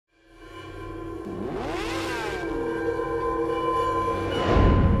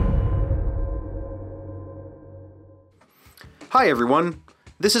Hi everyone,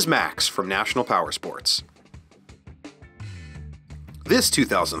 this is Max from National Powersports. This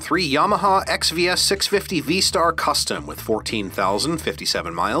 2003 Yamaha XVS650 VSTAR Custom with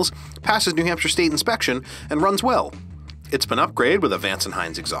 14,057 miles passes New Hampshire State inspection and runs well. It's been upgraded with a Vance &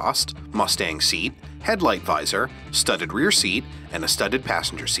 Hines exhaust, Mustang seat, headlight visor, studded rear seat, and a studded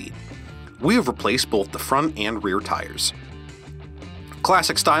passenger seat. We have replaced both the front and rear tires.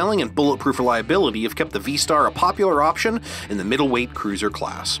 Classic styling and bulletproof reliability have kept the VSTAR a popular option in the middleweight cruiser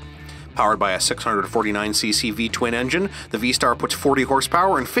class. Powered by a 649cc V-twin engine, the VSTAR puts 40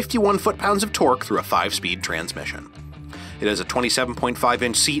 horsepower and 51 foot-pounds of torque through a 5-speed transmission. It has a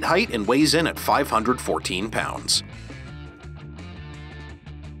 27.5-inch seat height and weighs in at 514 pounds.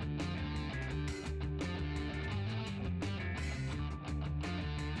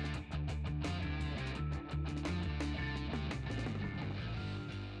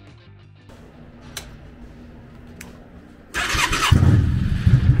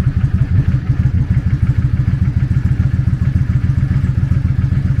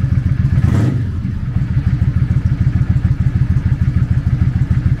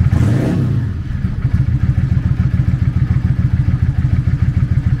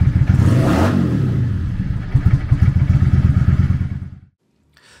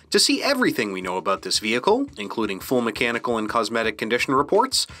 To see everything we know about this vehicle, including full mechanical and cosmetic condition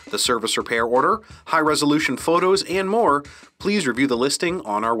reports, the service repair order, high-resolution photos, and more, please review the listing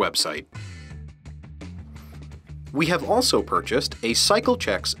on our website. We have also purchased a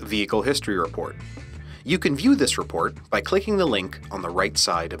CycleChecks Vehicle History Report. You can view this report by clicking the link on the right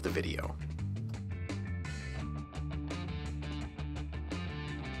side of the video.